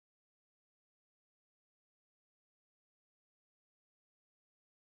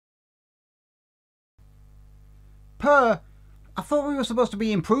I thought we were supposed to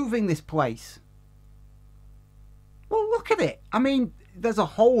be improving this place. Well, look at it. I mean, there's a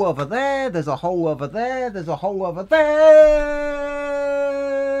hole over there, there's a hole over there, there's a hole over there.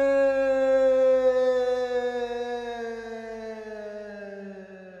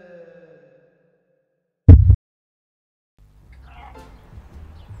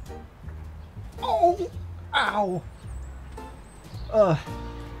 Oh, ow.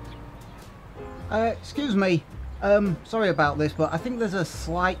 Excuse me. Sorry about this, but I think there's a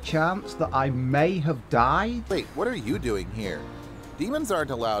slight chance that I may have died. Wait, what are you doing here? Demons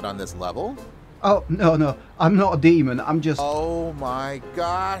aren't allowed on this level. Oh, no, I'm not a demon, I'm just... Oh my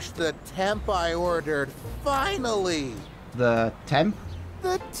gosh, the temp I ordered, finally! The temp?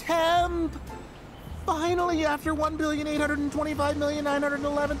 The temp! Finally, after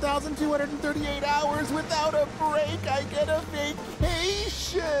 1,825,911,238 hours without a break, I get a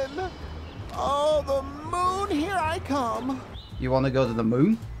vacation! Oh, the moon, here I come! You want to go to the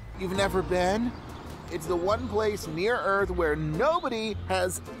moon? You've never been? It's the one place near Earth where nobody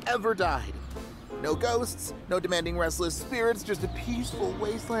has ever died. No ghosts, no demanding restless spirits, just a peaceful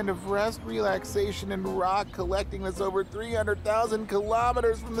wasteland of rest, relaxation, and rock collecting that's over 300,000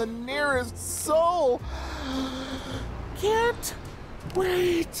 kilometers from the nearest soul. Can't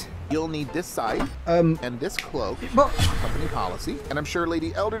wait. You'll need this scythe and this cloak, company policy, and I'm sure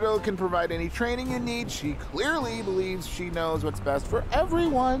Lady Elderdo can provide any training you need. She clearly believes she knows what's best for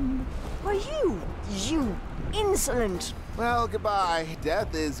everyone. Why, you insolent. Well, goodbye.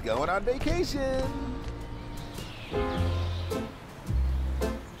 Death is going on vacation.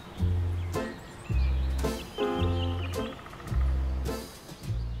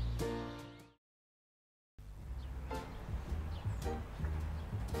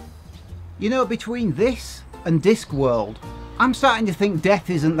 You know, between this and Discworld, I'm starting to think Death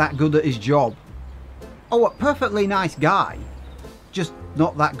isn't that good at his job. Oh, a perfectly nice guy, just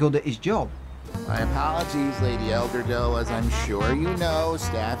not that good at his job. My apologies, Lady Elderdo. As I'm sure you know,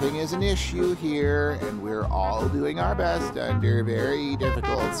 staffing is an issue here, and we're all doing our best under very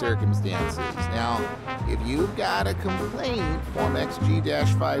difficult circumstances. Now, if you've got a complaint, Form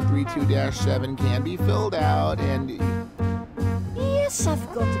XG-532-7 can be filled out, and... Yes,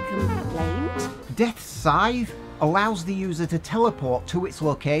 I've got a complaint. Death's scythe allows the user to teleport to its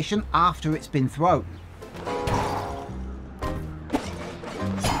location after it's been thrown.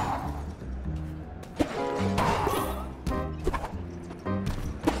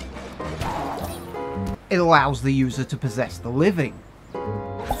 It allows the user to possess the living.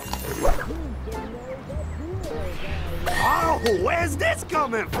 Oh, where's this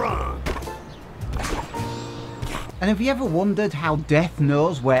coming from? And have you ever wondered how Death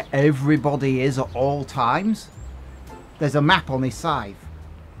knows where everybody is at all times? There's a map on his scythe.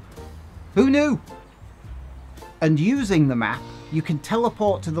 Who knew? And using the map, you can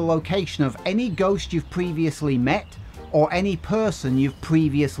teleport to the location of any ghost you've previously met or any person you've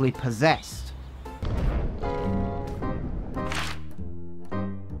previously possessed.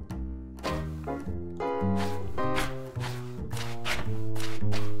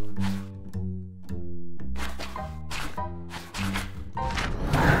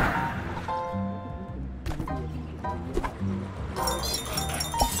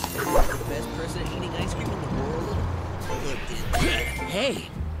 Hey,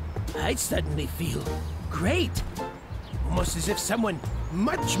 I suddenly feel great. Almost as if someone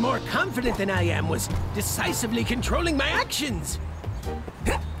much more confident than I am was decisively controlling my actions.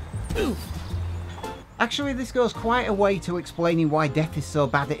 Actually, this goes quite a way to explaining why Death is so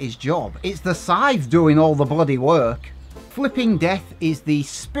bad at his job. It's the scythe doing all the bloody work. Flipping Death is the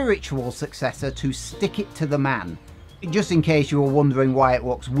spiritual successor to Stick It to the Man, just in case you were wondering why it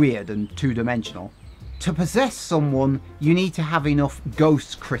looks weird and two-dimensional. To possess someone, you need to have enough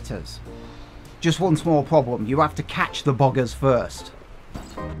ghost critters. Just one small problem, you have to catch the buggers first.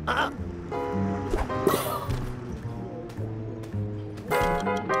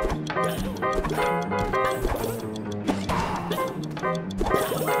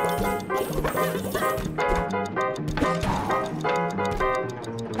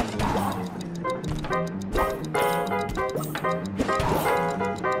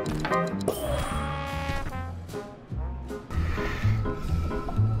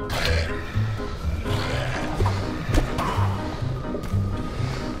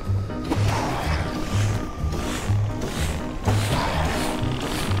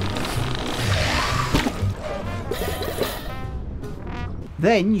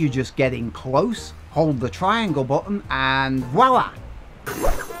 Then you just get in close, hold the triangle button, and voila!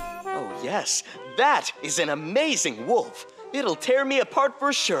 Oh yes, that is an amazing wolf. It'll tear me apart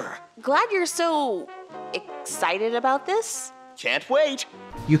for sure. Glad you're so excited about this? Can't wait.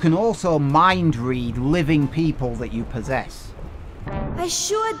 You can also mind read living people that you possess. I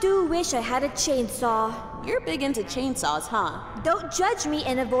sure do wish I had a chainsaw. You're big into chainsaws, huh? Don't judge me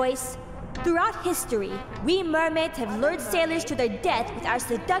in a voice. Throughout history, we mermaids have lured sailors to their death with our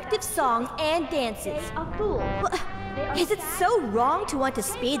seductive songs and dances. A fool. Is it so wrong to want to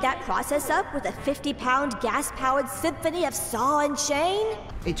speed that process up with a 50-pound gas-powered symphony of saw and chain?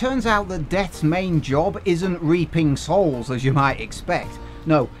 It turns out that Death's main job isn't reaping souls, as you might expect.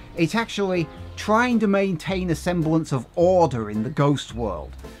 No, it's actually trying to maintain a semblance of order in the ghost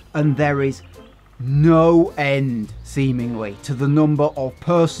world. And there is no end, seemingly, to the number of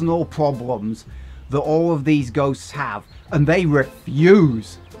personal problems that all of these ghosts have, and they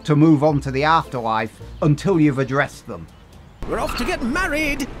refuse to move on to the afterlife until you've addressed them. We're off to get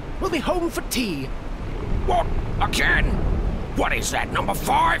married. We'll be home for tea. What? Again? What is that, number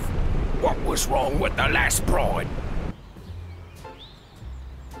 5? What was wrong with the last bride?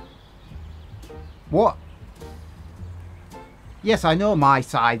 What? Yes, I know my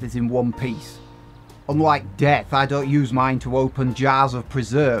side is in one piece. Unlike Death, I don't use mine to open jars of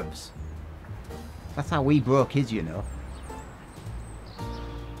preserves. That's how we broke his, you know.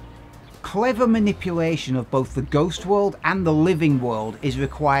 Clever manipulation of both the ghost world and the living world is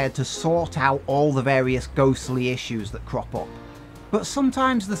required to sort out all the various ghostly issues that crop up. But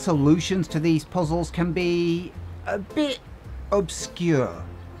sometimes the solutions to these puzzles can be a bit obscure.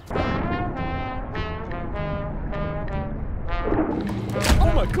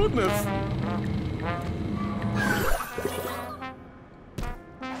 Oh my goodness!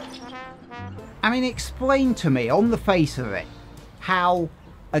 I mean, explain to me, on the face of it, how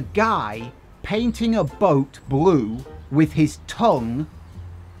a guy painting a boat blue with his tongue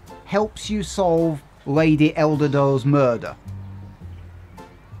helps you solve Lady Elderdoe's murder.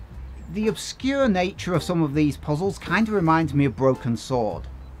 The obscure nature of some of these puzzles kind of reminds me of Broken Sword.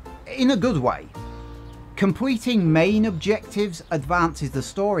 In a good way. Completing main objectives advances the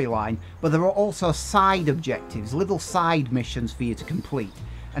storyline, but there are also side objectives, little side missions for you to complete.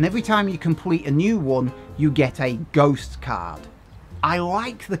 And every time you complete a new one, you get a ghost card. I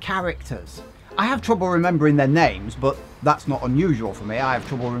like the characters. I have trouble remembering their names, but that's not unusual for me. I have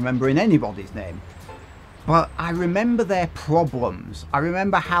trouble remembering anybody's name. But I remember their problems. I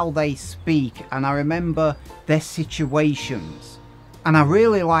remember how they speak, and I remember their situations. And I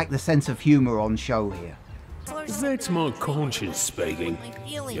really like the sense of humour on show here. That's my conscience speaking.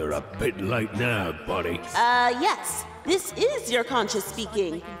 You're a bit late now, buddy. Yes. This is your conscience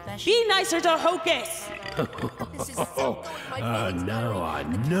speaking. Be nicer to Hocus! Now I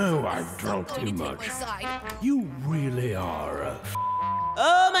know I've drunk too much. You really are a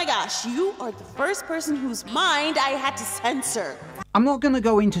Oh my gosh, you are the first person whose mind I had to censor. I'm not going to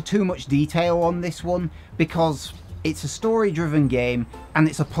go into too much detail on this one because it's a story-driven game and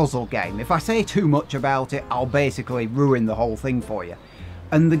it's a puzzle game. If I say too much about it, I'll basically ruin the whole thing for you.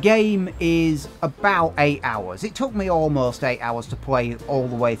 And the game is about 8 hours. It took me almost 8 hours to play all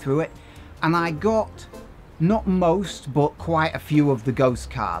the way through it, and I got not most, but quite a few of the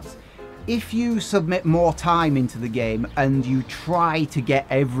ghost cards. If you submit more time into the game and you try to get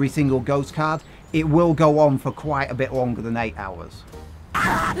every single ghost card, it will go on for quite a bit longer than 8 hours.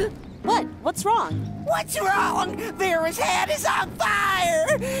 What? What's wrong? What's wrong? Vera's head is on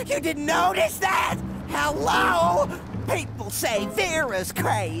fire! You didn't notice that? Hello? People say Vera's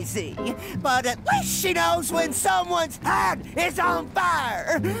crazy, but at least she knows when someone's head is on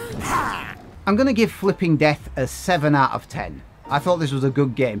fire! Ha! I'm going to give Flipping Death a 7 out of 10. I thought this was a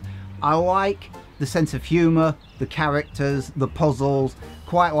good game. I like the sense of humour, the characters, the puzzles,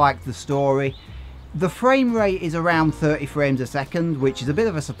 quite like the story. The frame rate is around 30 frames a second, which is a bit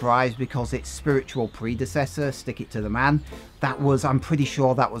of a surprise because its spiritual predecessor, Stick It to the Man, I'm pretty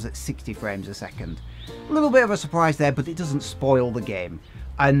sure that was at 60 frames a second. A little bit of a surprise there, but it doesn't spoil the game.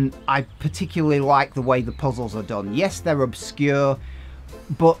 And I particularly like the way the puzzles are done. Yes, they're obscure,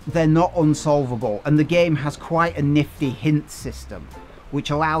 but they're not unsolvable. And the game has quite a nifty hint system, which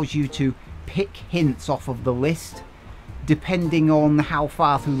allows you to pick hints off of the list depending on how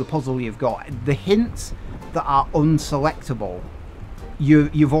far through the puzzle you've got. The hints that are unselectable,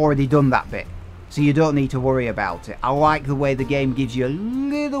 you've already done that bit, so you don't need to worry about it. I like the way the game gives you a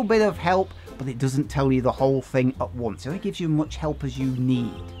little bit of help, but it doesn't tell you the whole thing at once, so it gives you much help as you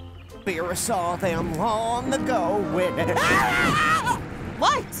need. Vera saw them long ago when...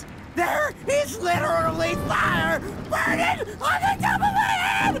 What? There is literally fire burning on the top of my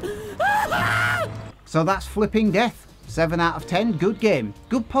head! So that's Flipping Death. 7 out of 10, good game,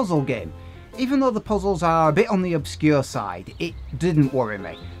 good puzzle game. Even though the puzzles are a bit on the obscure side, it didn't worry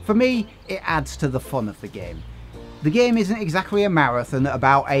me. For me, it adds to the fun of the game. The game isn't exactly a marathon at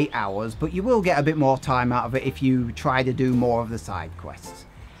about 8 hours, but you will get a bit more time out of it if you try to do more of the side quests.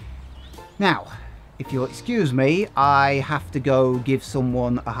 Now, if you'll excuse me, I have to go give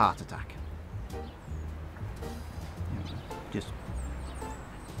someone a heart attack. Just...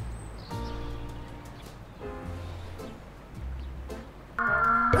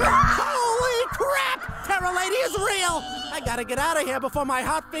 Holy crap! Terra Lady is real! I gotta get out of here before my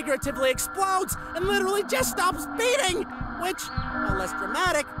heart figuratively explodes and literally just stops beating! Which, while less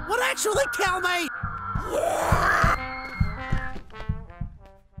dramatic, would actually kill me!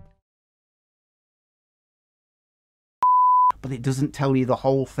 But it doesn't tell you the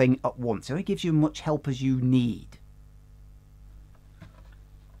whole thing at once. It only gives you much help as you need.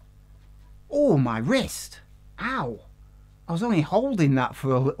 Oh, my wrist! Ow! I was only holding that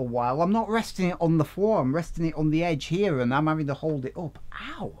for a little while. I'm not resting it on the floor. I'm resting it on the edge here, and I'm having to hold it up.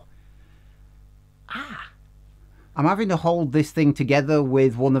 Ow! Ah! I'm having to hold this thing together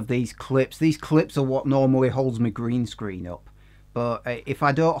with one of these clips. These clips are what normally holds my green screen up. But if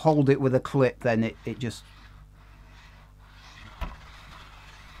I don't hold it with a clip, then it just...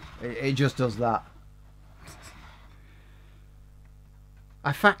 It just does that.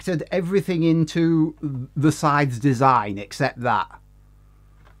 I factored everything into the side's design except that.